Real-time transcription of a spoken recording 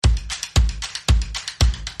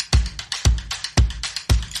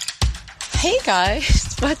Hey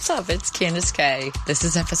guys, what's up? It's Candace K. This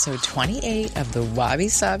is episode 28 of the Wabi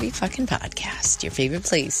Sabi fucking podcast, your favorite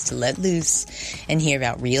place to let loose and hear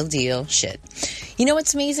about real deal shit. You know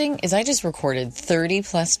what's amazing is I just recorded 30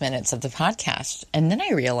 plus minutes of the podcast and then I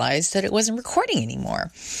realized that it wasn't recording anymore.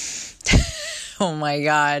 Oh my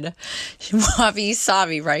God. Wabi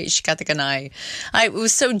Sabi, right? Shikatakanai. It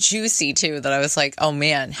was so juicy too that I was like, oh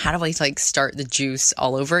man, how do I start the juice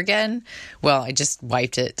all over again? Well, I just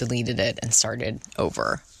wiped it, deleted it, and started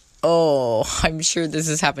over. Oh, I'm sure this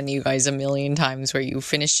has happened to you guys a million times where you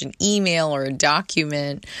finished an email or a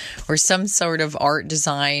document or some sort of art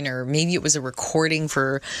design, or maybe it was a recording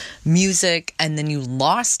for music and then you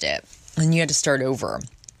lost it and you had to start over.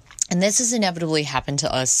 And this has inevitably happened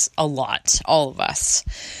to us a lot, all of us.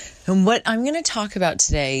 And what I'm going to talk about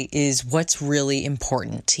today is what's really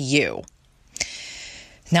important to you.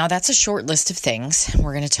 Now, that's a short list of things.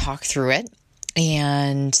 We're going to talk through it,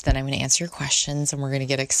 and then I'm going to answer your questions, and we're going to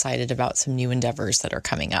get excited about some new endeavors that are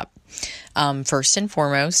coming up. First and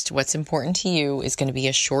foremost, what's important to you is going to be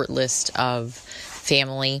a short list of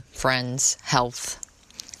family, friends, health,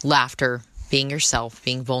 laughter, being yourself,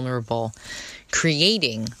 being vulnerable,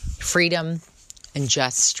 creating freedom, and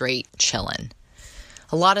just straight chillin'.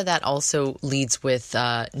 A lot of that also leads with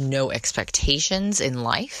no expectations in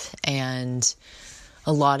life, and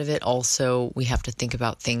a lot of it also we have to think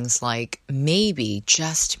about things like maybe,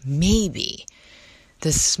 just maybe,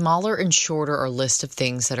 the smaller and shorter our list of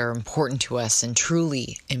things that are important to us and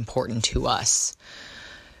truly important to us.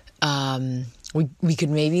 We could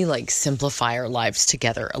maybe simplify our lives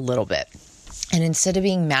together a little bit. And instead of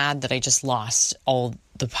being mad that I just lost all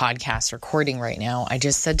the podcast recording right now, I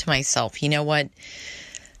just said to myself, you know what?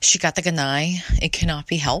 Shikataganai, it cannot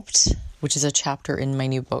be helped, which is a chapter in my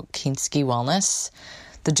new book, Kintsugi Wellness.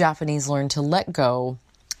 The Japanese learn to let go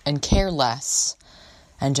and care less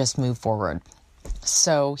and just move forward.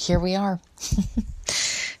 So here we are.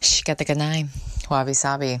 Shikataganai, wabi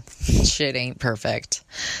sabi. Shit ain't perfect.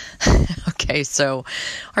 Okay, so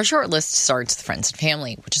our short list starts with friends and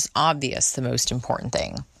family, which is obvious, the most important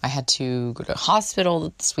thing. I had to go to a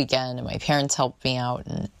hospital this weekend, and my parents helped me out,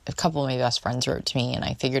 and a couple of my best friends wrote to me, and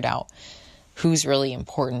I figured out who's really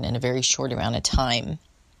important in a very short amount of time.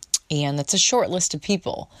 And that's a short list of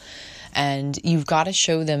people. And you've got to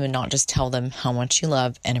show them and not just tell them how much you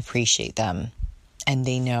love and appreciate them. And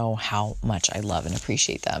they know how much I love and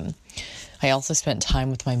appreciate them. I also spent time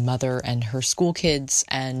with my mother and her school kids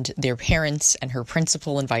and their parents and her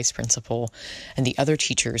principal and vice principal and the other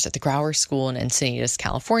teachers at the Grauer School in Encinitas,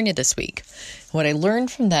 California this week. What I learned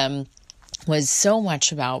from them was so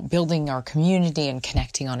much about building our community and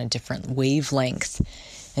connecting on a different wavelength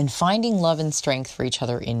and finding love and strength for each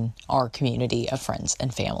other in our community of friends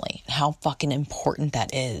and family. How fucking important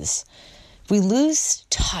that is. If we lose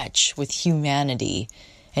touch with humanity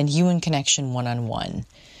and human connection one-on-one,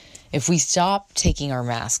 if we stop taking our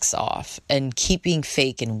masks off and keep being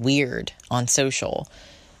fake and weird on social,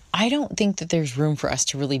 I don't think that there's room for us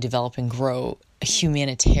to really develop and grow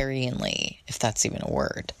humanitarianly, if that's even a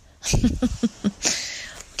word.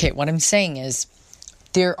 Okay, what I'm saying is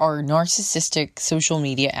there are narcissistic social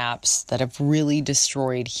media apps that have really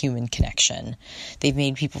destroyed human connection. They've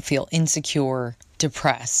made people feel insecure,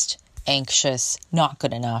 depressed, anxious, not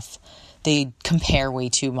good enough. They compare way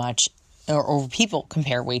too much. Or people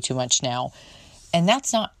compare way too much now. And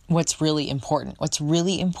that's not what's really important. What's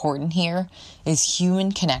really important here is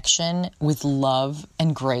human connection with love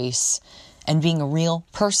and grace and being a real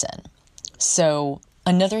person. So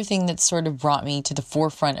another thing that sort of brought me to the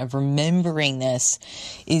forefront of remembering this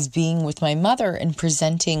is being with my mother and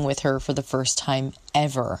presenting with her for the first time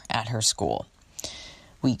ever at her school.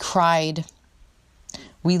 We cried,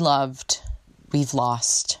 we loved, we've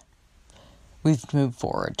lost, we've moved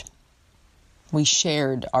forward. We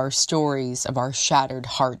shared our stories of our shattered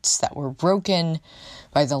hearts that were broken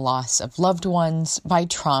by the loss of loved ones, by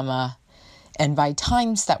trauma, and by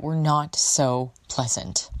times that were not so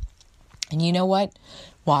pleasant. And you know what?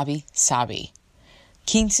 Wabi sabi.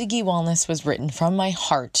 Kintsugi Wellness was written from my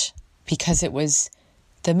heart because it was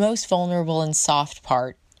the most vulnerable and soft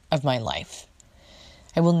part of my life.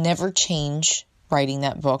 I will never change writing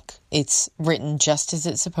that book. It's written just as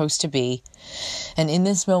it's supposed to be. And in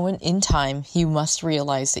this moment in time, you must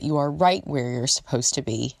realize that you are right where you're supposed to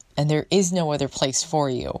be, and there is no other place for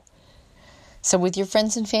you. So with your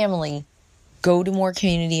friends and family, go to more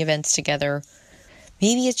community events together.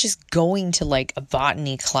 Maybe it's just going to a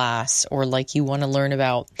botany class, or you want to learn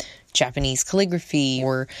about Japanese calligraphy,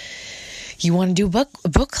 or you want to do a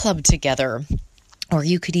book club together. Or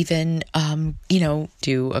you could even,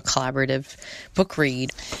 do a collaborative book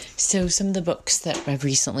read. So some of the books that I've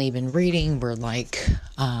recently been reading were like,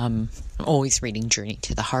 I'm always reading Journey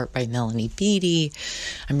to the Heart by Melanie Beattie.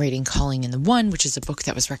 I'm reading Calling in the One, which is a book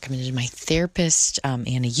that was recommended to my therapist, Anna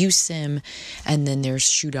Usim. And then there's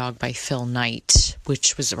Shoe Dog by Phil Knight,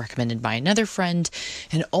 which was recommended by another friend.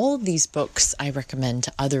 And all of these books I recommend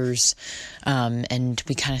to others. And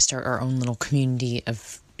we kind of start our own little community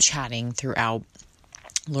of chatting throughout,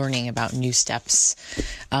 learning about new steps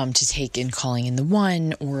to take in Calling in the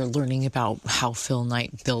One, or learning about how Phil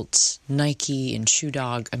Knight built Nike and Shoe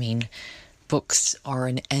Dog. I mean, books are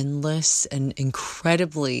an endless and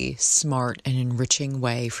incredibly smart and enriching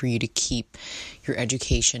way for you to keep your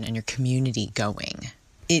education and your community going.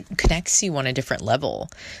 It connects you on a different level.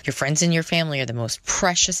 Your friends and your family are the most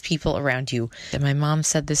precious people around you. And my mom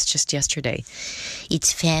said this just yesterday.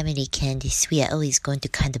 It's family, Candice. We are always going to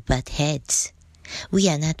kind of butt heads. We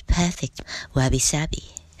are not perfect, wabi-sabi.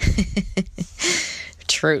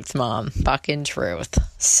 Truth, Mom. Fucking truth.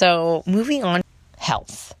 So, moving on.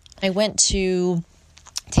 Health. I went to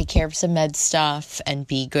take care of some med stuff and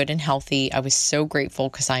be good and healthy. I was so grateful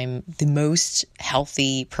because I'm the most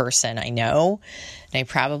healthy person I know. And I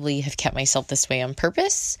probably have kept myself this way on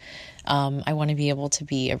purpose. I want to be able to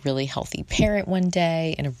be a really healthy parent one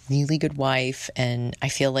day and a really good wife. And I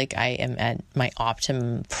feel like I am at my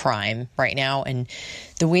optimum prime right now. And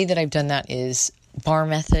the way that I've done that is bar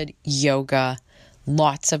method, yoga,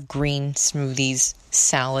 lots of green smoothies,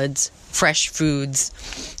 salads, fresh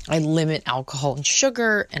foods. I limit alcohol and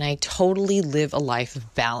sugar, and I totally live a life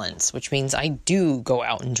of balance, which means I do go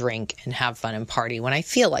out and drink and have fun and party when I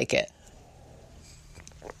feel like it.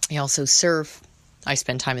 I also surf. I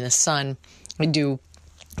spend time in the sun. I do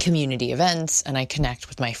community events, and I connect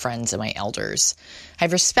with my friends and my elders. I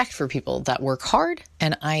have respect for people that work hard,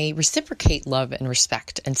 and I reciprocate love and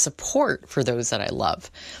respect and support for those that I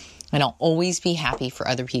love. And I'll always be happy for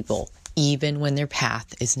other people, even when their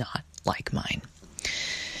path is not like mine.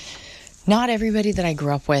 Not everybody that I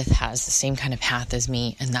grew up with has the same kind of path as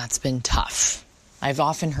me, and that's been tough. I've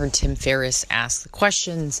often heard Tim Ferriss ask the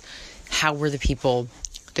questions, how were the people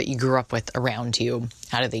that you grew up with around you?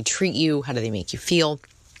 How do they treat you? How do they make you feel?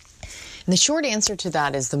 And the short answer to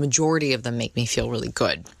that is the majority of them make me feel really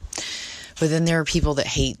good. But then there are people that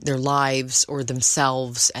hate their lives or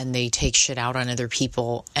themselves, and they take shit out on other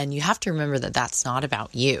people. And you have to remember that that's not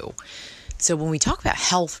about you. So when we talk about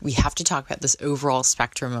health, we have to talk about this overall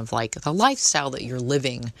spectrum of like the lifestyle that you're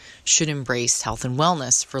living should embrace health and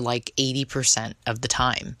wellness for like 80% of the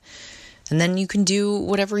time. And then you can do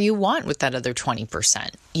whatever you want with that other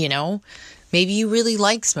 20%, you know? Maybe you really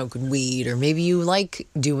like smoking weed, or maybe you like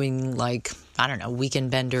doing like, I don't know, weekend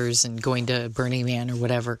benders and going to Burning Man or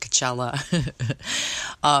whatever, Coachella.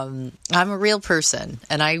 I'm a real person,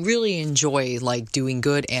 and I really enjoy like doing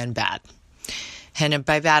good and bad. And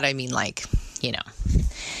by bad, I mean like, you know,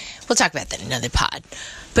 we'll talk about that in another pod.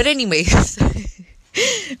 But anyways,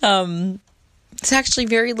 it's actually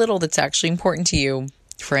very little that's actually important to you.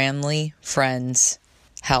 Family, friends,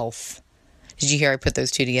 health. Did you hear I put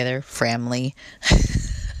those two together? Family.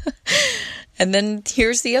 And then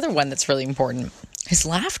here's the other one that's really important, is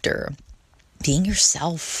laughter. Being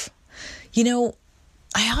yourself. You know,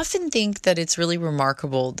 I often think that it's really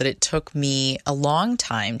remarkable that it took me a long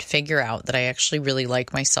time to figure out that I actually really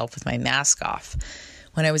like myself with my mask off.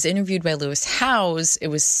 When I was interviewed by Lewis Howes, it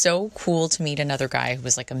was so cool to meet another guy who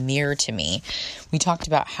was like a mirror to me. We talked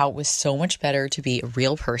about how it was so much better to be a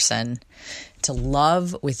real person, to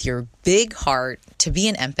love with your big heart, to be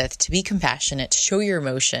an empath, to be compassionate, to show your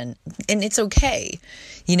emotion. And it's okay.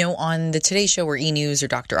 You know, on the Today Show or E! News or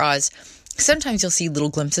Dr. Oz, sometimes you'll see little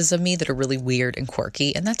glimpses of me that are really weird and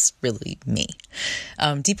quirky, and that's really me.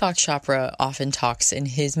 Deepak Chopra often talks in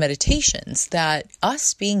his meditations that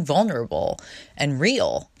us being vulnerable and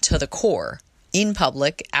real to the core, in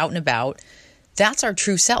public, out and about, that's our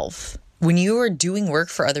true self. When you are doing work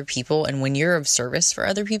for other people and when you're of service for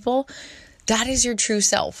other people, that is your true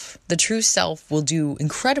self. The true self will do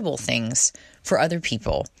incredible things for other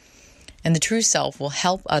people. And the true self will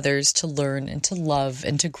help others to learn and to love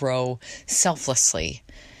and to grow selflessly.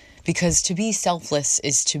 Because to be selfless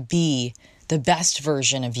is to be the best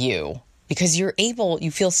version of you. Because you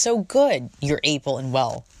feel so good, you're able and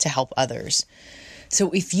well to help others.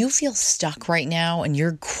 So if you feel stuck right now and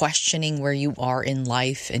you're questioning where you are in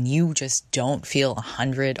life and you just don't feel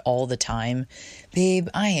 100 all the time, babe,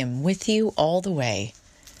 I am with you all the way.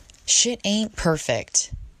 Shit ain't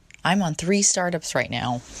perfect. I'm on 3 startups right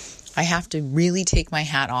now. I have to really take my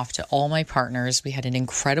hat off to all my partners. We had an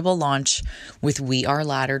incredible launch with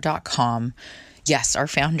weareladder.com. Yes, our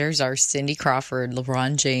founders are Cindy Crawford,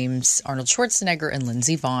 LeBron James, Arnold Schwarzenegger, and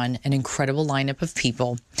Lindsey Vonn, an incredible lineup of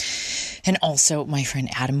people. And also my friend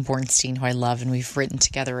Adam Bornstein, who I love, and we've written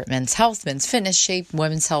together at Men's Health, Men's Fitness, Shape,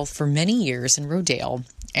 Women's Health for many years in Rodale.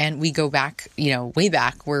 And we go back, way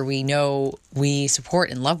back, where we know we support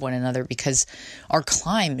and love one another because our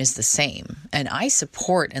climb is the same. And I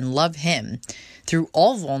support and love him through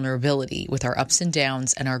all vulnerability with our ups and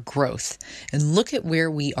downs and our growth. And look at where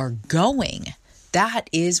we are going. That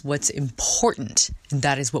is what's important. And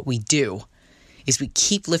that is what we do, is we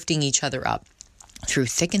keep lifting each other up. Through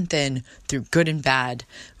thick and thin, through good and bad,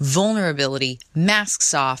 vulnerability,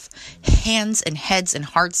 masks off, hands and heads and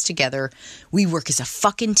hearts together. We work as a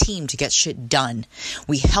fucking team to get shit done.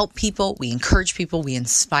 We help people, we encourage people, we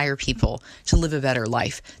inspire people to live a better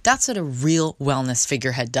life. That's what a real wellness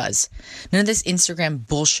figurehead does. None of this Instagram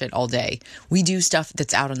bullshit all day. We do stuff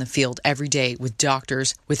that's out on the field every day with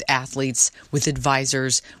doctors, with athletes, with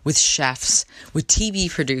advisors, with chefs, with TV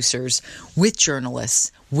producers, with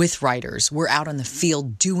journalists, with writers. We're out on the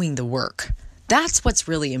field doing the work. That's what's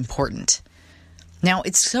really important. Now,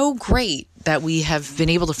 it's so great that we have been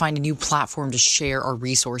able to find a new platform to share our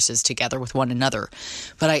resources together with one another.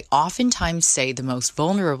 But I oftentimes say the most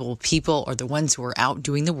vulnerable people are the ones who are out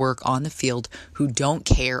doing the work on the field who don't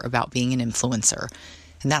care about being an influencer.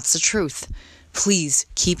 And that's the truth. Please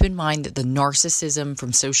keep in mind that the narcissism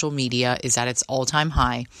from social media is at its all-time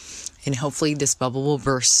high. And hopefully this bubble will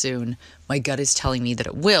burst soon. My gut is telling me that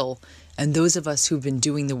it will. And those of us who've been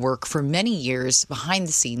doing the work for many years behind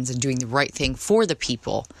the scenes and doing the right thing for the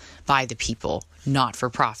people, by the people, not for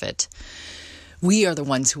profit, we are the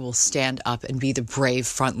ones who will stand up and be the brave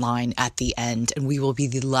front line at the end. And we will be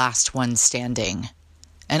the last ones standing.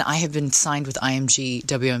 And I have been signed with IMG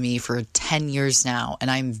WME for 10 years now, and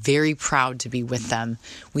I'm very proud to be with them.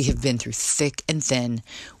 We have been through thick and thin.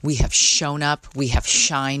 We have shown up, we have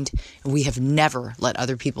shined, and we have never let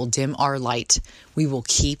other people dim our light. We will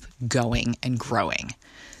keep going and growing.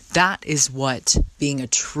 That is what being a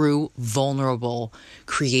true, vulnerable,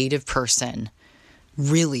 creative person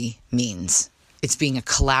really means. It's being a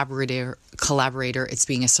collaborator, it's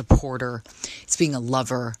being a supporter, it's being a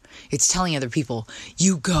lover. It's telling other people,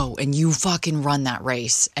 you go and you fucking run that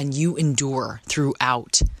race and you endure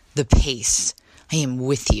throughout the pace. I am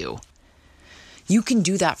with you. You can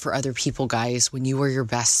do that for other people, guys, when you are your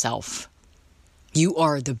best self. You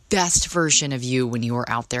are the best version of you when you are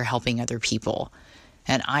out there helping other people.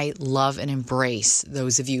 And I love and embrace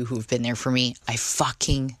those of you who have been there for me. I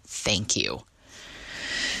fucking thank you.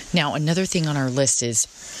 Now, another thing on our list is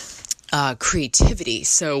creativity.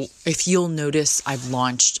 So if you'll notice, I've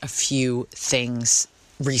launched a few things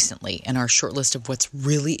recently, and our short list of what's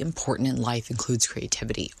really important in life includes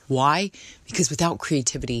creativity. Why? Because without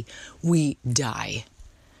creativity, we die.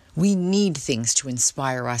 We need things to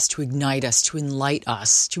inspire us, to ignite us, to enlighten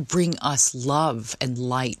us, to bring us love and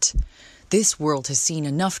light. This world has seen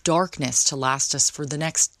enough darkness to last us for the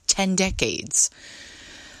next 10 decades.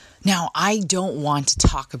 Now, I don't want to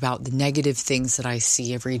talk about the negative things that I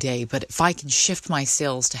see every day, but if I can shift my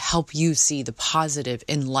sails to help you see the positive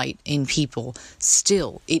and light in people,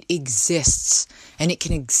 still, it exists, and it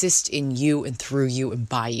can exist in you and through you and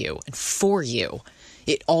by you and for you.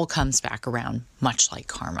 It all comes back around, much like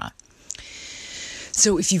karma.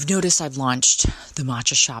 So if you've noticed, I've launched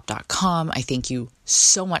thematchashop.com. I thank you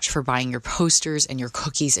so much for buying your posters and your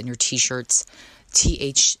cookies and your t-shirts.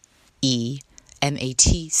 TheMatchaShoppe,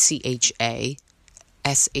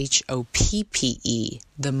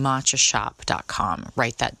 thematchashop.com.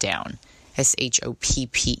 Write that down.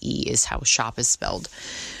 SHOPPE is how shop is spelled.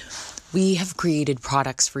 We have created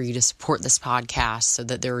products for you to support this podcast so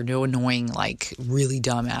that there are no annoying, really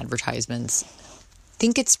dumb advertisements. I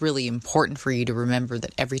think it's really important for you to remember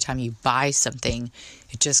that every time you buy something,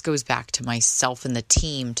 it just goes back to myself and the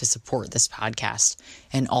team to support this podcast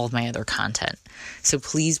and all of my other content. So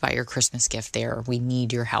please buy your Christmas gift there. We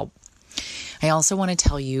need your help. I also want to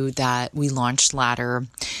tell you that we launched Ladder.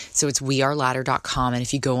 So it's weareladder.com. And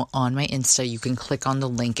if you go on my Insta, you can click on the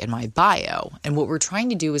link in my bio. And what we're trying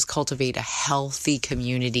to do is cultivate a healthy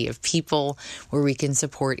community of people where we can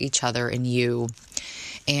support each other and you.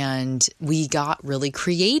 And we got really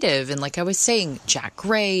creative. And like I was saying, Jack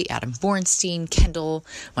Gray, Adam Bornstein, Kendall,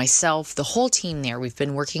 myself, the whole team there, we've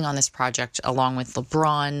been working on this project along with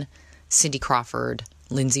LeBron, Cindy Crawford,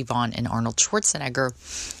 Lindsey Vonn, and Arnold Schwarzenegger.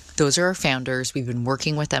 Those are our founders. We've been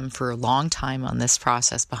working with them for a long time on this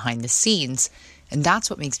process behind the scenes. And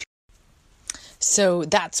that's what makes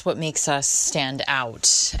us stand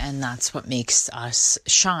out. And that's what makes us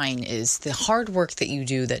shine, is the hard work that you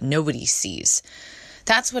do that nobody sees.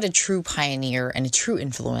 That's what a true pioneer and a true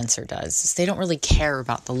influencer does. Is they don't really care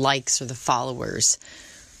about the likes or the followers.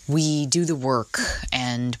 We do the work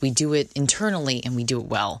and we do it internally and we do it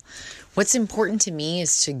well. What's important to me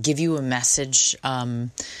is to give you a message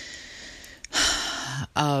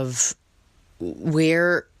of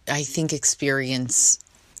where I think experience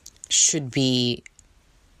should be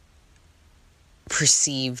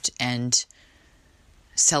perceived and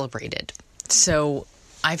celebrated. So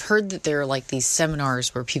I've heard that there are like these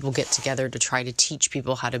seminars where people get together to try to teach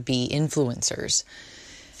people how to be influencers.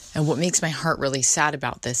 And what makes my heart really sad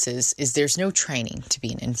about this is there's no training to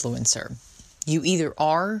be an influencer. You either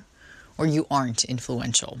are or you aren't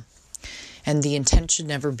influential. And the intent should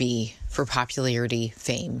never be for popularity,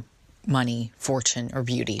 fame, money, fortune, or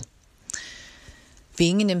beauty.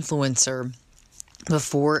 Being an influencer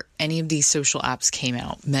before any of these social apps came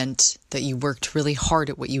out meant that you worked really hard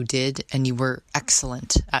at what you did and you were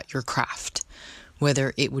excellent at your craft.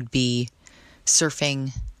 Whether it would be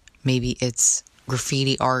surfing, maybe it's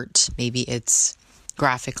graffiti art, maybe it's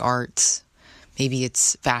graphic arts, maybe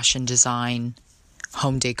it's fashion design,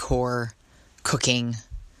 home decor, cooking.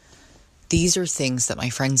 These are things that my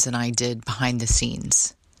friends and I did behind the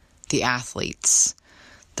scenes. The athletes,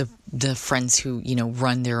 the friends who,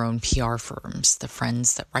 run their own PR firms, the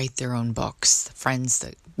friends that write their own books, the friends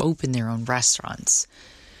that open their own restaurants.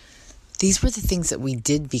 These were the things that we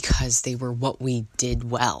did because they were what we did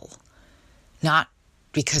well, not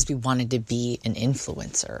because we wanted to be an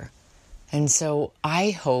influencer. And so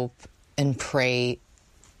I hope and pray,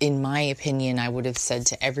 in my opinion, I would have said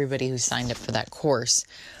to everybody who signed up for that course,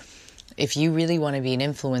 if you really want to be an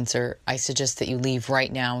influencer, I suggest that you leave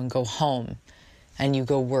right now and go home and you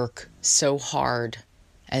go work so hard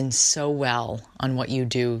and so well on what you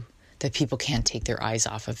do that people can't take their eyes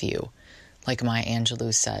off of you. Like Maya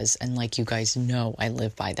Angelou says, and like you guys know, I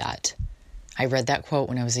live by that. I read that quote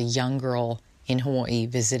when I was a young girl in Hawaii,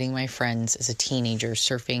 visiting my friends as a teenager,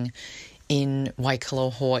 surfing in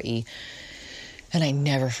Waikolo, Hawaii. And I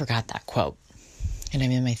never forgot that quote. And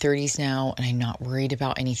I'm in my 30s now, and I'm not worried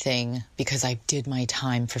about anything because I did my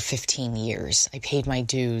time for 15 years. I paid my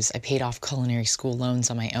dues. I paid off culinary school loans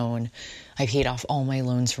on my own. I paid off all my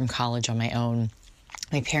loans from college on my own.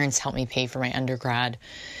 My parents helped me pay for my undergrad.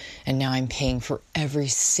 And now I'm paying for every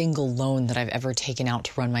single loan that I've ever taken out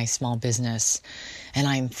to run my small business. And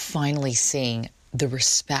I'm finally seeing the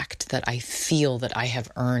respect that I feel that I have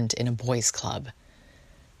earned in a boys' club.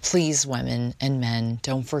 Please, women and men,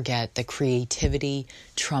 don't forget that creativity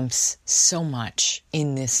trumps so much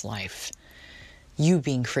in this life. You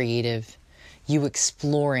being creative, you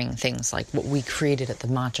exploring things like what we created at the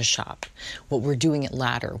matcha shop, what we're doing at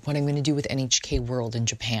Ladder, what I'm going to do with NHK World in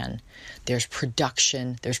Japan. There's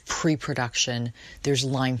production, there's pre-production, there's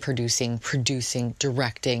line producing,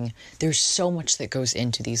 directing. There's so much that goes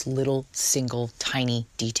into these little, single, tiny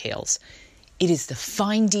details. It is the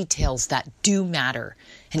fine details that do matter,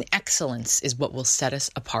 and excellence is what will set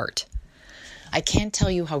us apart. I can't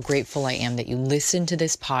tell you how grateful I am that you listen to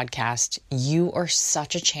this podcast. You are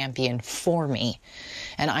such a champion for me.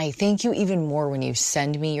 And I thank you even more when you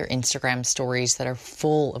send me your Instagram stories that are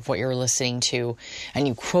full of what you're listening to, and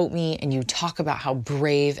you quote me and you talk about how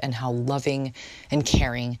brave and how loving and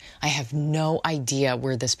caring. I have no idea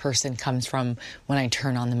where this person comes from when I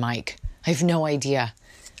turn on the mic. I have no idea.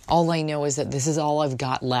 All I know is that this is all I've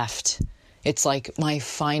got left. It's like my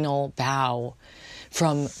final bow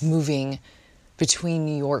from moving between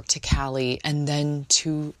New York to Cali and then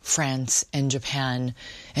to France and Japan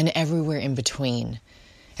and everywhere in between.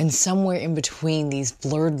 And somewhere in between these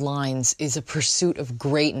blurred lines is a pursuit of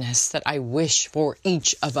greatness that I wish for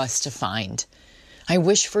each of us to find. I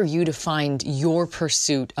wish for you to find your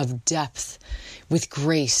pursuit of depth with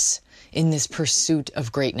grace in this pursuit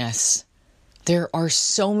of greatness. There are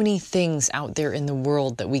so many things out there in the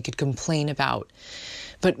world that we could complain about,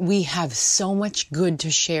 but we have so much good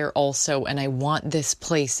to share also, and I want this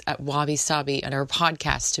place at Wabi Sabi and our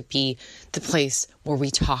podcast to be the place where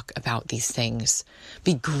we talk about these things.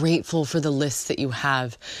 Be grateful for the lists that you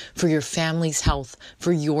have, for your family's health,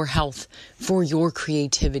 for your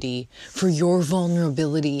creativity, for your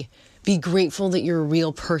vulnerability. Be grateful that you're a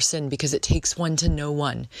real person because it takes one to know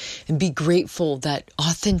one. And be grateful that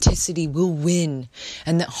authenticity will win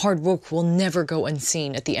and that hard work will never go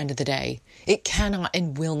unseen at the end of the day. It cannot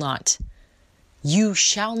and will not. You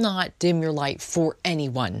shall not dim your light for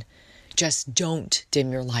anyone. Just don't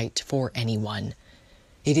dim your light for anyone.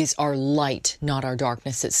 It is our light, not our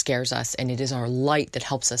darkness, that scares us. And it is our light that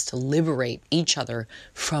helps us to liberate each other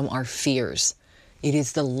from our fears. It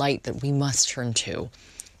is the light that we must turn to.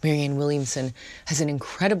 Marianne Williamson has an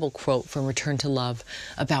incredible quote from Return to Love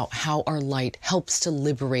about how our light helps to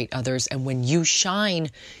liberate others. And when you shine,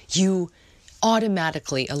 you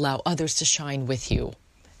automatically allow others to shine with you.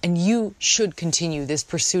 And you should continue this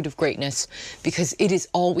pursuit of greatness because it is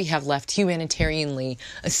all we have left humanitarianly,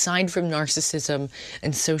 aside from narcissism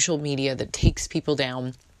and social media that takes people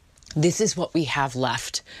down. This is what we have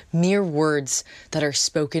left. Mere words that are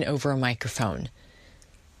spoken over a microphone.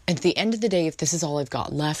 And at the end of the day, if this is all I've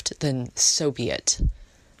got left, then so be it.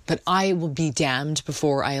 But I will be damned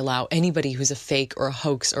before I allow anybody who's a fake or a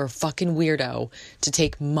hoax or a fucking weirdo to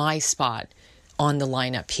take my spot on the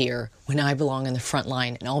lineup here when I belong in the front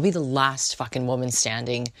line, and I'll be the last fucking woman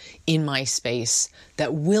standing in my space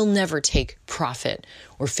that will never take profit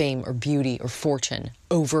or fame or beauty or fortune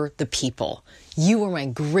over the people. You are my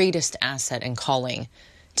greatest asset and calling,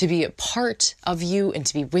 to be a part of you and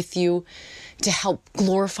to be with you, to help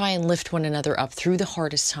glorify and lift one another up through the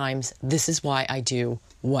hardest times. This is why I do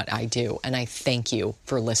what I do, and I thank you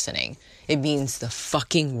for listening. It means the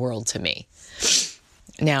fucking world to me.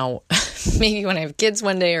 Now, maybe when I have kids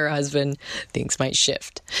one day or a husband, things might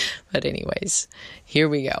shift. But anyways, here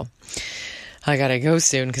we go. I gotta go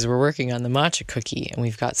soon because we're working on the matcha cookie and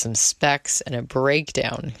we've got some specs and a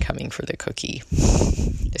breakdown coming for the cookie.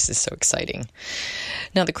 This is so exciting.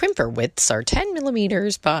 Now, the crimper widths are 10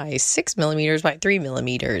 millimeters by 6 millimeters by 3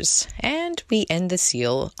 millimeters, and we end the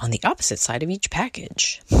seal on the opposite side of each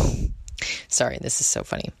package. Sorry, this is so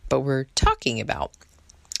funny, but we're talking about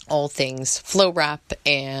all things flow wrap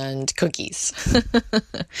and cookies.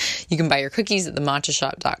 You can buy your cookies at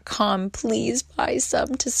thematchashop.com. Please buy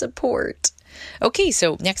some to support. Okay,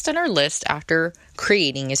 so next on our list after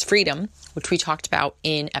creating is freedom, which we talked about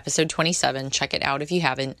in episode 27. Check it out if you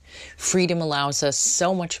haven't. Freedom allows us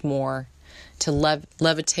so much more to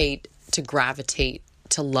levitate, to gravitate,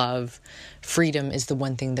 to love. Freedom is the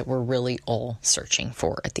one thing that we're really all searching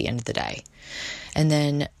for at the end of the day. And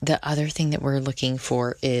then the other thing that we're looking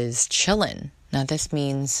for is chillin'. Now this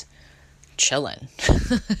means chillin'.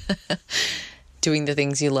 Doing the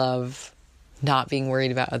things you love, not being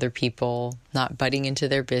worried about other people, not butting into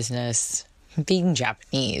their business, being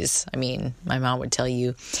Japanese. I mean, my mom would tell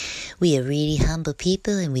you, we are really humble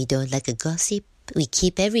people and we don't like a gossip. We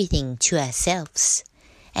keep everything to ourselves.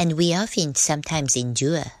 And we often sometimes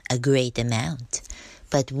endure a great amount.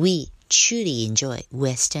 But we truly enjoy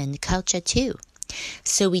Western culture too.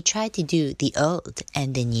 So we try to do the old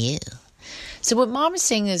and the new. So what mom is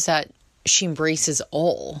saying is that she embraces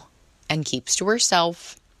all and keeps to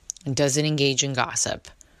herself and doesn't engage in gossip.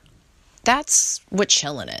 That's what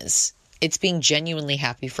chillin' is. It's being genuinely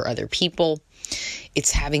happy for other people.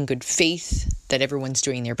 It's having good faith that everyone's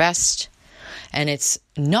doing their best. And it's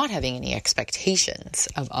not having any expectations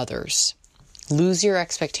of others. Lose your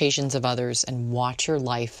expectations of others and watch your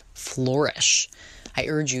life flourish. I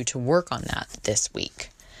urge you to work on that this week.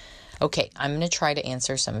 Okay, I'm going to try to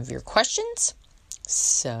answer some of your questions.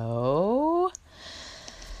 So,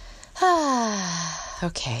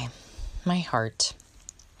 okay, my heart,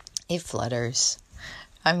 it flutters.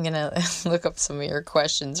 I'm going to look up some of your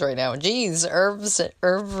questions right now. Geez,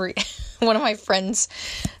 one of my friends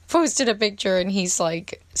posted a picture and he's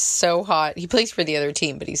like so hot. He plays for the other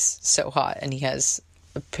team, but he's so hot. And he has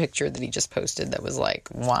a picture that he just posted that was like,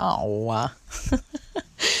 wow.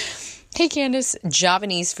 Hey, Candace,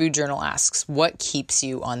 Javanese Food Journal asks, what keeps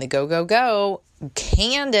you on the go?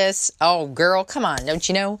 Candace, oh, girl, come on. Don't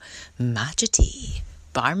you know? Matcha tea,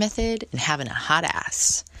 bar method, and having a hot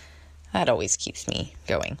ass. That always keeps me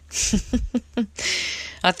going.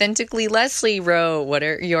 Authentically Leslie wrote, what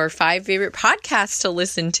are your 5 favorite podcasts to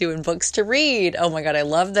listen to and books to read? Oh my God, I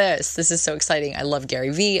love this. This is so exciting. I love Gary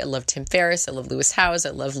Vee. I love Tim Ferriss. I love Lewis Howes. I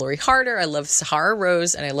love Lori Harder. I love Sahara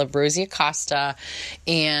Rose. And I love Rosie Acosta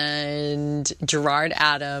and Gerard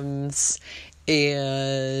Adams.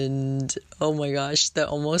 And oh my gosh, the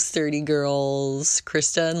Almost 30 Girls,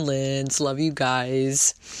 Krista and Linz, love you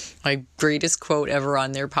guys. My greatest quote ever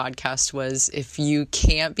on their podcast was, if you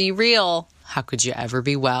can't be real, how could you ever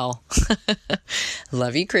be well?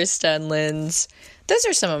 Love you, Krista and Linz. Those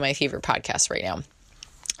are some of my favorite podcasts right now.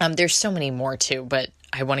 There's so many more too, but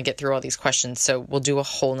I want to get through all these questions. So we'll do a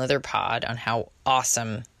whole nother pod on how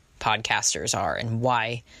awesome podcasters are and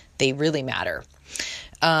why they really matter.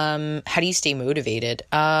 How do you stay motivated?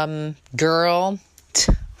 Girl,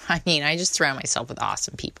 I mean, I just surround myself with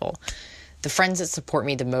awesome people. The friends that support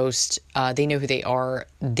me the most, they know who they are.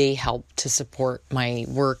 They help to support my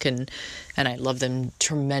work and I love them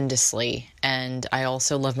tremendously. And I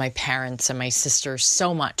also love my parents and my sister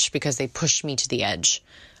so much because they pushed me to the edge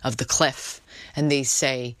of the cliff and they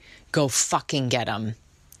say, go fucking get them.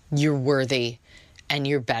 You're worthy. and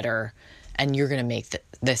you're better, and you're going to make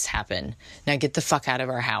this happen. Now get the fuck out of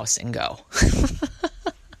our house and go.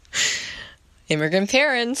 Immigrant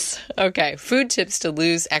parents. Okay, food tips to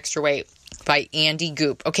lose extra weight by Andy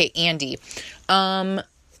Goop. Okay, Andy.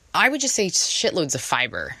 I would just say shitloads of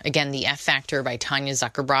fiber. Again, the F Factor by Tanya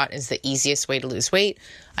Zuckerbrot is the easiest way to lose weight.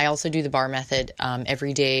 I also do the bar method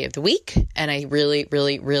every day of the week, and I really,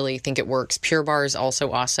 really, really think it works. Pure Barre is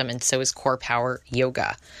also awesome, and so is Core Power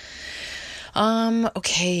Yoga.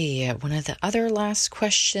 Okay, one of the other last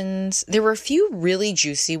questions. There were a few really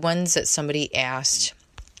juicy ones that somebody asked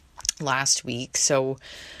last week. So,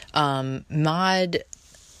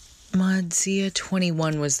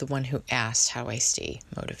 Modzia21 was the one who asked how I stay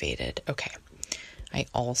motivated. Okay. I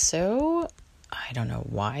don't know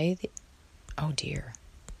why. Oh dear.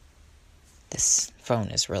 This phone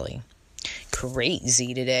is really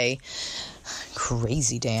crazy today.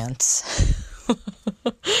 Crazy dance.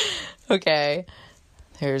 Okay.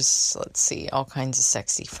 There's, let's see, all kinds of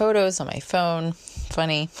sexy photos on my phone.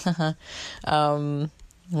 Funny.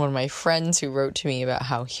 One of my friends who wrote to me about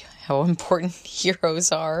how important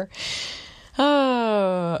heroes are.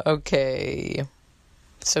 Oh, okay.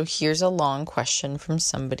 So here's a long question from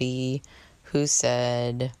somebody who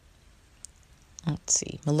said, let's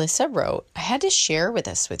see, Melissa wrote, I had to share with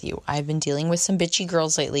you. I've been dealing with some bitchy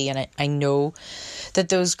girls lately, and I know that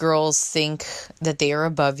those girls think that they are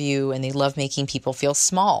above you and they love making people feel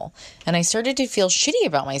small. And I started to feel shitty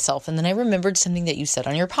about myself, and then I remembered something that you said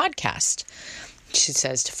on your podcast. She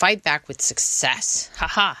says, to fight back with success.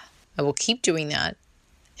 Haha. I will keep doing that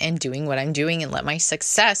and doing what I'm doing and let my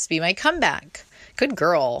success be my comeback. Good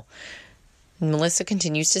girl. Melissa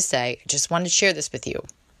continues to say, I just wanted to share this with you,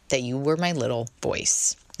 that you were my little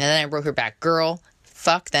voice. And then I wrote her back, girl,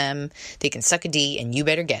 fuck them. They can suck a D and you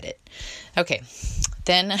better get it. Okay.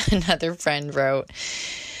 Then another friend wrote,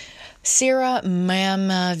 Sarah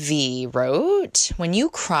Mama V wrote, when you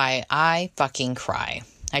cry, I fucking cry.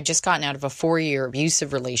 I just gotten out of a 4-year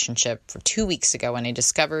abusive relationship for 2 weeks ago, and I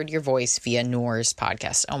discovered your voice via Noor's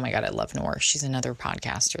podcast. Oh my God, I love Noor. She's another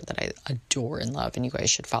podcaster that I adore and love, and you guys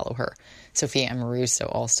should follow her. Sophia Amoruso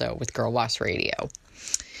also with Girl Boss Radio.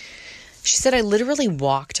 She said, I literally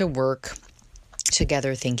walk to work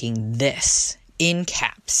together thinking this, in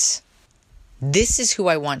caps. This is who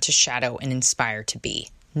I want to shadow and inspire to be,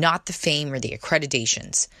 not the fame or the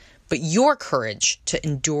accreditations, but your courage to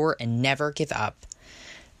endure and never give up.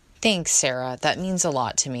 Thanks, Sarah. That means a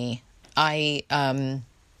lot to me. I don't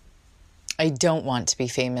want to be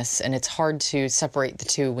famous, and it's hard to separate the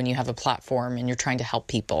two when you have a platform and you're trying to help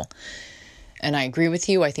people. And I agree with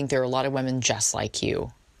you. I think there are a lot of women just like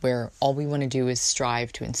you, where all we want to do is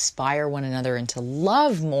strive to inspire one another and to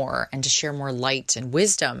love more and to share more light and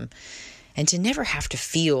wisdom and to never have to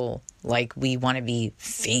feel like we want to be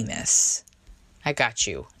famous. I got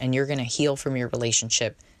you, and you're going to heal from your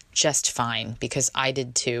relationship just fine, because I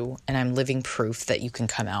did too, and I'm living proof that you can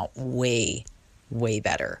come out way, way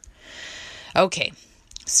better. Okay,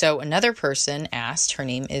 so another person asked, her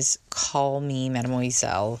name is Call Me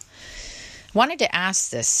Mademoiselle. Wanted to ask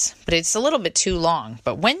this, but it's a little bit too long.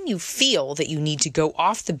 But when you feel that you need to go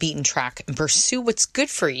off the beaten track and pursue what's good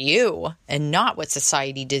for you and not what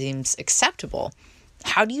society deems acceptable,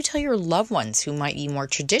 how do you tell your loved ones who might be more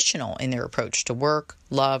traditional in their approach to work,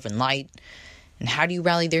 love, and light? And how do you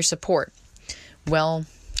rally their support? Well,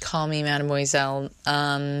 Call Me Mademoiselle,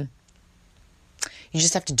 you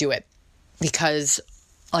just have to do it. Because,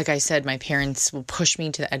 like I said, my parents will push me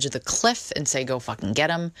to the edge of the cliff and say, go fucking get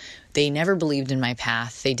them. They never believed in my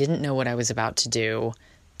path. They didn't know what I was about to do.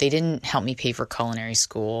 They didn't help me pay for culinary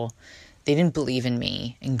school. They didn't believe in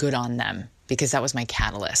me, and good on them, because that was my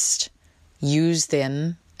catalyst. Use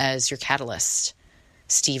them as your catalyst.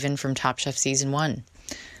 Steven from Top Chef Season 1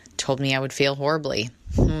 told me I would fail horribly.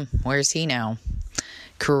 Where's he now?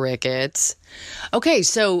 Crickets. Okay,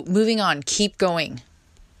 so moving on. Keep going.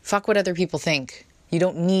 Fuck what other people think. You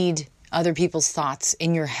don't need other people's thoughts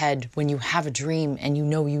in your head when you have a dream and you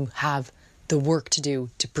know you have the work to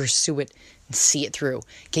do to pursue it and see it through.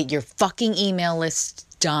 Get your fucking email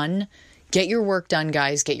list done. Get your work done,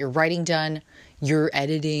 guys. Get your writing done. Your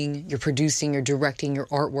editing, your producing, your directing, your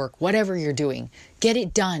artwork, whatever you're doing. Get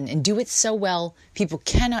it done and do it so well people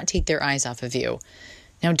cannot take their eyes off of you.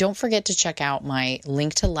 Now, don't forget to check out my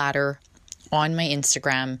link to Ladder on my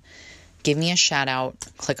Instagram. Give me a shout out.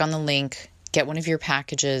 Click on the link. Get one of your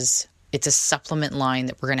packages. It's a supplement line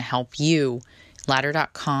that we're going to help you.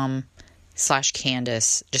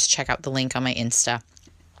 Ladder.com/Candace. Just check out the link on my Insta.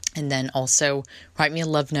 And then also write me a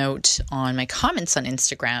love note on my comments on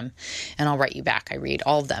Instagram, and I'll write you back. I read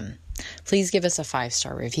all of them. Please give us a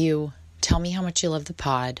 5-star review. Tell me how much you love the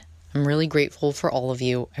pod. I'm really grateful for all of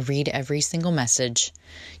you. I read every single message.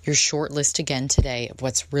 Your short list again today of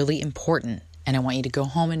what's really important. And I want you to go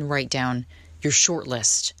home and write down your short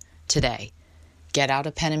list today. Get out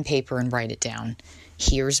a pen and paper and write it down.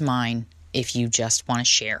 Here's mine if you just want to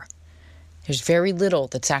share. There's very little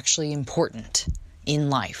that's actually important in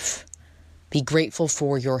life. Be grateful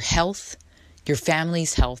for your health, your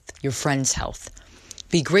family's health, your friends' health.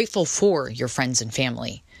 Be grateful for your friends and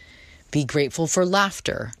family. Be grateful for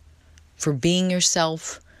laughter, for being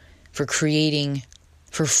yourself, for creating,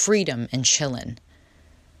 for freedom and chillin'.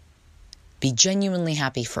 Be genuinely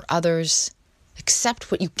happy for others.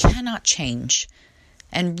 Accept what you cannot change.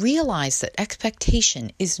 And realize that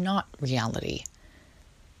expectation is not reality.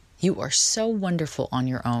 You are so wonderful on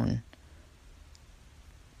your own.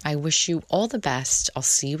 I wish you all the best. I'll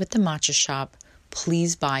see you at the matcha shop.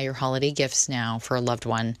 Please buy your holiday gifts now for a loved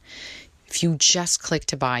one. If you just click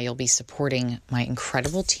to buy, you'll be supporting my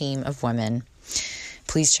incredible team of women.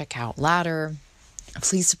 Please check out Ladder.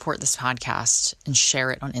 Please support this podcast and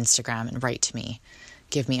share it on Instagram and write to me.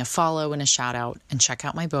 Give me a follow and a shout out, and check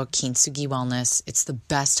out my book, Kintsugi Wellness. It's the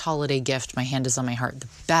best holiday gift. My hand is on my heart. The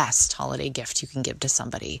best holiday gift you can give to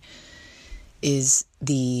somebody is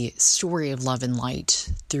the story of love and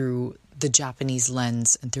light through the Japanese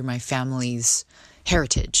lens and through my family's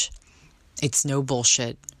heritage. It's no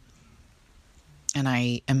bullshit. And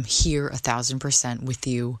I am here 1,000% with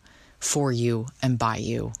you, for you, and by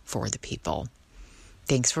you, for the people.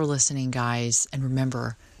 Thanks for listening, guys. And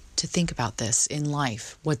remember to think about this in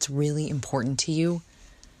life. What's really important to you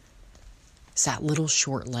is that little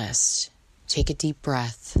short list. Take a deep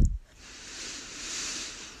breath.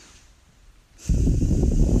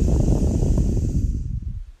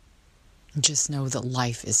 Just know that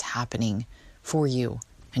life is happening for you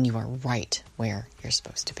and you are right where you're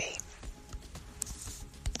supposed to be.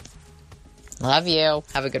 Love you.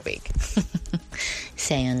 Have a good week.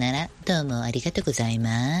 さよなら。どうもありがとうござい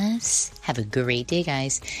ます。Have a great day,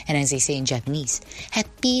 guys. And as they say in Japanese,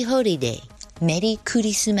 Happy Holiday. Merry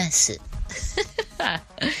Christmas.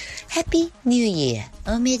 Happy New Year.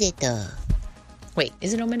 おめでとう。 Wait,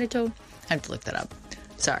 is it omedetou? I have to look that up.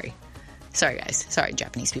 Sorry. Sorry, guys. Sorry,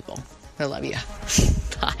 Japanese people. I love you.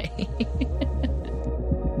 Bye.